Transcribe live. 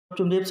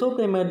ជំរាបសួរ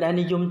ប្រិយមិត្តដែល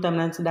និយមតាម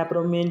ដានស្ដាប់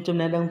ព័ត៌មានចំ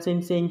ណេះដឹងផ្សេ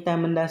ងៗតាម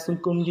បណ្ដាស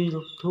ង្គម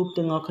YouTube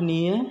ទាំងអស់គ្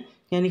នា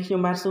ថ្ងៃនេះខ្ញុំ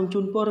បាទសូមជូ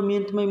នព័ត៌មា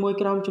នថ្មីមួយ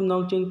ក្រោមចំណ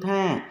ងជើង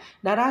ថា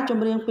តារាច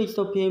ម្រៀងពេជ្រ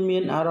សុភាមា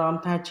នអារម្ម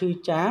ណ៍ថាឈឺ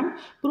ចាប់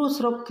ព្រោះ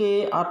ស្រុកគេ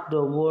អត់រ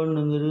វល់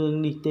នឹងរឿង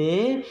នេះទេ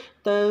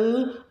ទៅ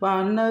បា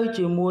ននៅ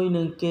ជាមួយ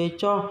នឹងគេ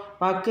ចោះ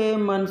បើគេ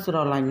មិនស្រ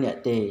ឡាញ់អ្នក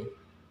ទេ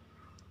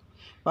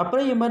បាទប្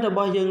រិយមិត្តរប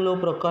ស់យើងលោក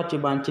ប្រកាសជា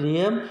បានជ្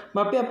រាបម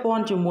កពាក់ព័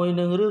ន្ធជាមួយ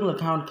នឹងរឿងល្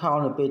ខោនខោល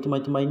នៅពេលថ្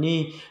មីនេះ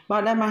បា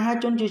ទដែលមហា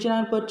ជនជាច្រើ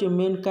នពិតជា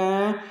មានកា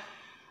រ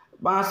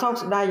បាទសោក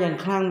ស្ដាយយ៉ាង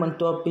ខ្លាំងបន្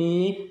ទាប់ពី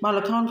បាទ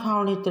ល្ខោនខោល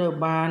នេះត្រូវ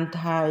បាន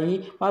ថៃ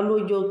បាទលួ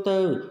ចយកទៅ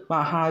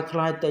បាទហើយខ្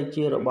លាយទៅ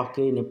ជារបស់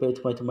គេនៅពេល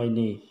ថ្មី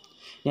នេះ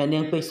អ្នកនា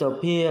ងពេជ្រសុ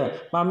ភា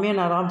បាទមាន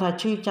អារម្មណ៍ថា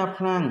ឈឺចាប់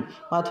ខ្លាំង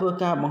បាទធ្វើ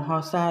ការបង្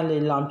ហោះសារលេ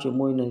ងឡំជា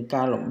មួយនឹង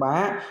ការលំបា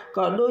ក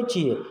ក៏ដូច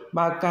ជា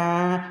បាទការ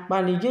បា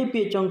ទនិយាយ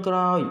ពាក្យចុងក្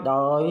រោយ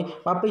ដោយ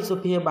បាទពេជ្រសុ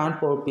ភាបាន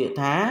ពោលពាក្យ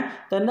ថា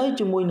ទៅនៅ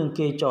ជាមួយនឹង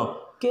គេចុះ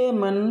គេ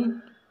មិន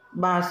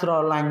បាទស្រ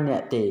ឡាញ់អ្ន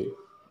កទេ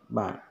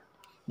បាទ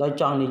ដោយ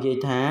ចង់និយាយ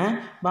ថា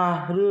បាទ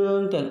រឿង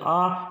ទាំងអ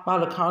ស់បាទ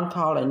ល្ខោន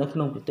ខោលនៅក្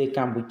នុងប្រទេសក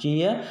ម្ពុជា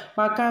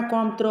បាទការគ្រ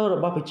ប់គ្រងរ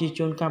បស់ប្រជាជ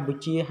នកម្ពុ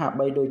ជាហាក់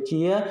បីដូច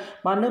ជា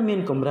បាទនៅមាន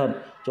កម្រិត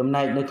ចំ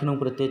ណែកនៅក្នុង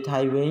ប្រទេសថៃ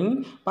វិញ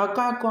បាទ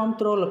ការគ្រប់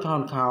គ្រងល្ខោ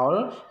នខោល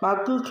បាទ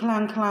គឺខ្លាំ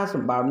ងក្លាស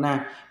ម្បើមណា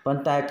ស់ប៉ុ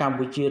ន្តែកម្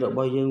ពុជារប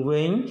ស់យើង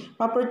វិញ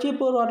បាទប្រជា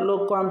ពលរដ្ឋលោក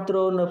គ្រប់គ្រ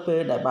ងនៅពេ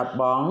លដែលបាត់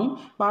បង់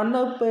បាទ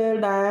នៅពេល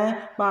ដែល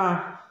បាទ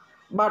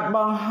បាត់ប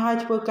ង់ហើយ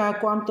ធ្វើការ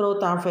គ្រប់គ្រង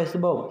តាម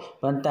Facebook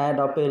ប៉ុន្តែ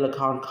ដល់ពេលល្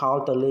ខោនខោល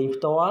ទៅលេង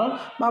ផ្ទាល់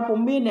បាទពុំ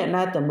មានអ្នក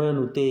ណាទៅមើល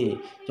នោះទេ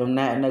ចំ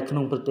ណែកនៅក្នុ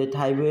ងប្រទេស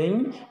ថៃវិញ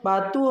បា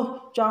ទទោះ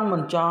ចង់មិ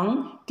នចង់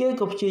គេ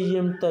ក៏ព្យា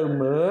យាមទៅ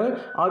មើល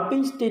ឲ្យពេ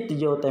ញស្ទីឌី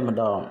យោតែម្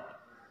ដង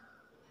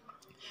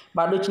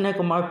បាទដូច្នេះ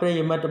កុំឲ្យប្រិយ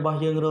មិត្តរបស់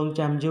យើងរង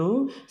ចាំយូរ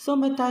សូម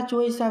មេត្តាជួ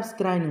យ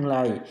Subscribe និង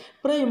Like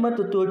ប្រិយមិត្ត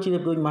ទទួលជ្រា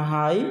បរួចមក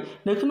ហើយ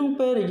នៅក្នុង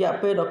ពេលរយៈ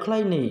ពេលដ៏ខ្លី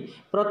នេះ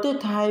ប្រទេស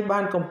ថៃបា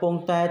នកំពុង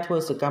តែធ្វើ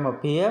សកម្ម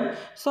ភាព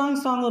សាង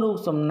សង់រូប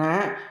សំណា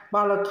ក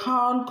បាទល្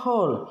ខោនខោ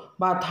ល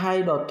បាទថៃ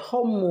ដ៏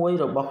ធំមួយ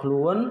របស់ខ្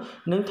លួន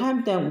និងថែម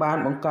ទាំងបាន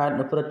បង្កើត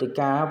នូវព្រឹត្តិ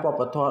ការណ៍វប្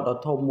បធម៌ដ៏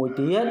ធំមួយ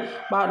ទៀត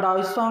បាទដោយ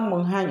សង់ប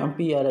ង្ហាញអំ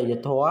ពីអរិយ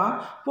ធម៌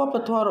វប្ប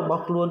ធម៌រប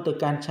ស់ខ្លួនទៅ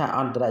កាន់ឆាក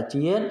អន្តរ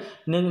ជាតិ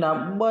និងដើ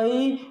ម្បី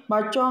បា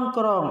ទចង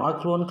ក្រងឲ្យ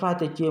ខ្លួនខ្លាច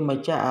ទៅជាម្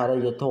ចាស់អរិ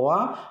យធម៌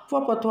វ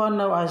ប្បធម៌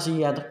នៅអាស៊ី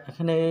អា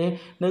គ្នេយ៍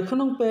នៅក្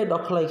នុងពេល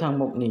ដ៏ខ្លីខាង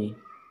មុខនេះ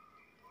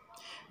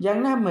យ៉ាង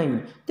ណាមិញ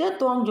តើ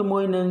តួងជាមួ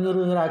យនឹង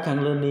រឿងរ៉ាវខាង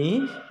លើនេះ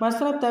បាទ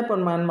ស្រាប់តែប៉ុ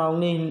ន្មានម៉ោង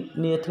នេះ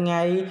នាថ្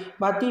ងៃ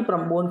បាទទី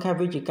9ខែ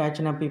វិច្ឆិកា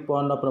ឆ្នាំ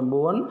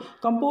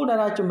2019កំពូលតា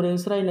រាចម្រៀង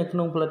ស្រីនៅក្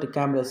នុងផលិតក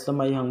ម្មរស្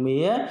មីហង្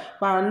មា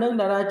បាទនិង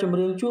តារាចម្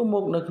រៀងជួរមុ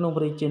ខនៅក្នុង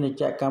ប្រជាជា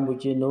តិកម្ពុ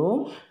ជានោះ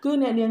គឺ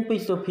អ្នកនាងពេ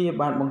ជ្រសុភា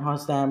បានបង្ហោះ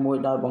សារមួយ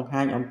ដោយបង្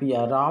ហាញអំពី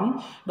អារម្មណ៍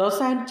ដ៏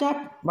សែនចាប់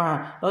បាទ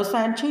ដ៏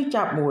សែនឈឺ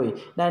ចាប់មួយ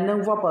ដែលនឹង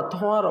វប្បធ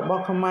ម៌រប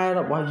ស់ខ្មែរ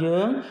របស់យើ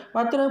ង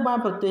បាទត្រូវបាន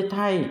ប្រទេស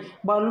ថៃ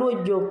បាទលួច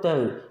យកទៅ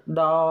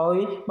ដោយ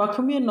បើ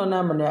គ្មាននរណា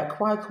ម្នាក់ខ្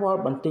វាយខ្វល់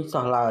បន្តិច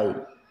សោះឡើយ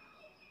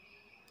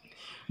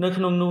នៅ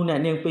ក្នុងនោះអ្នក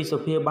នាងពេជ្រសុ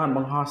ភាបានប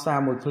ង្ហោះសារ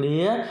មួយឃ្លា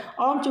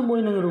អមជាមួយ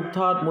នឹងរូបថ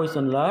តមួយស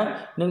ន្លឹក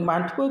និងបា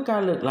នធ្វើកា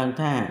រលើកឡើង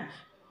ថា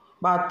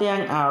បាទទាំង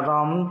អារ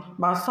ម្មណ៍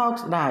បាទសោក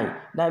ស្ដាយ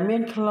ដែលមា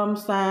នខ្លឹម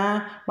សារ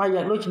បាទ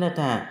យ៉ាងដូចនេះ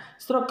ថា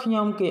ស្រុកខ្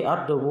ញុំគេអ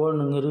ត់រវល់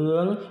នឹងរឿ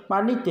ងបា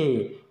ទនេះទេ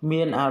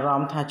មានអារ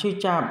ម្មណ៍ថាឈឺ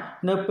ចាប់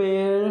នៅពេ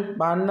ល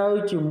បាទនៅ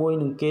ជាមួយ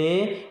នឹងគេ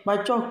បាទ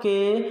ចុះគេ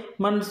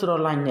មិនស្រ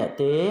ឡាញ់អ្នក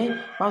ទេ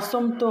បាទ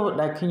សុំទោស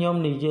ដែលខ្ញុំ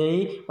និយាយ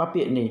បាទ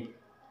ពាក្យនេះ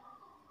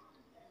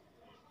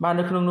បាទ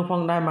នៅក្នុងនោះផ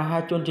ងដែរមហា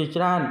ជនជា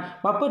ច្រើន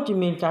បាទពិតជា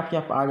មានការផ្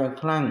ទះផ្អើលយ៉ាង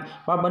ខ្លាំង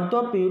បាទបន្ទា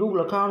ប់ពីរូប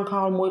ល្ខោន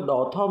ខោលមួយ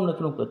ដ៏ធំនៅ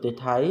ក្នុងប្រទេស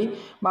ថៃ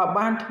បាទ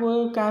បានធ្វើ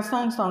ការ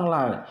សាងសង់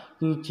ឡើង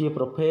គឺជា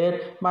ប្រភេទ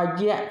បាទ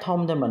យក្សធំ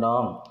តែម្ដ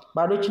ង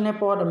បាទដូច្នេះ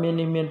ព័ត៌មាន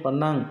នេះមានប៉ុ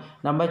ណ្ណឹង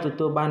ដើម្បីទ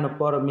ទួលបាននូវ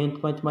ព័ត៌មាន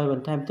ថ្មីប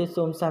ន្ថែមទៀត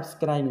សូម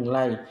Subscribe និង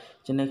Like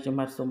ចំណែកខ្ញុំ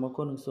បាទសូមអរ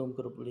គុណនិងសូម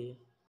គោរព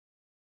លា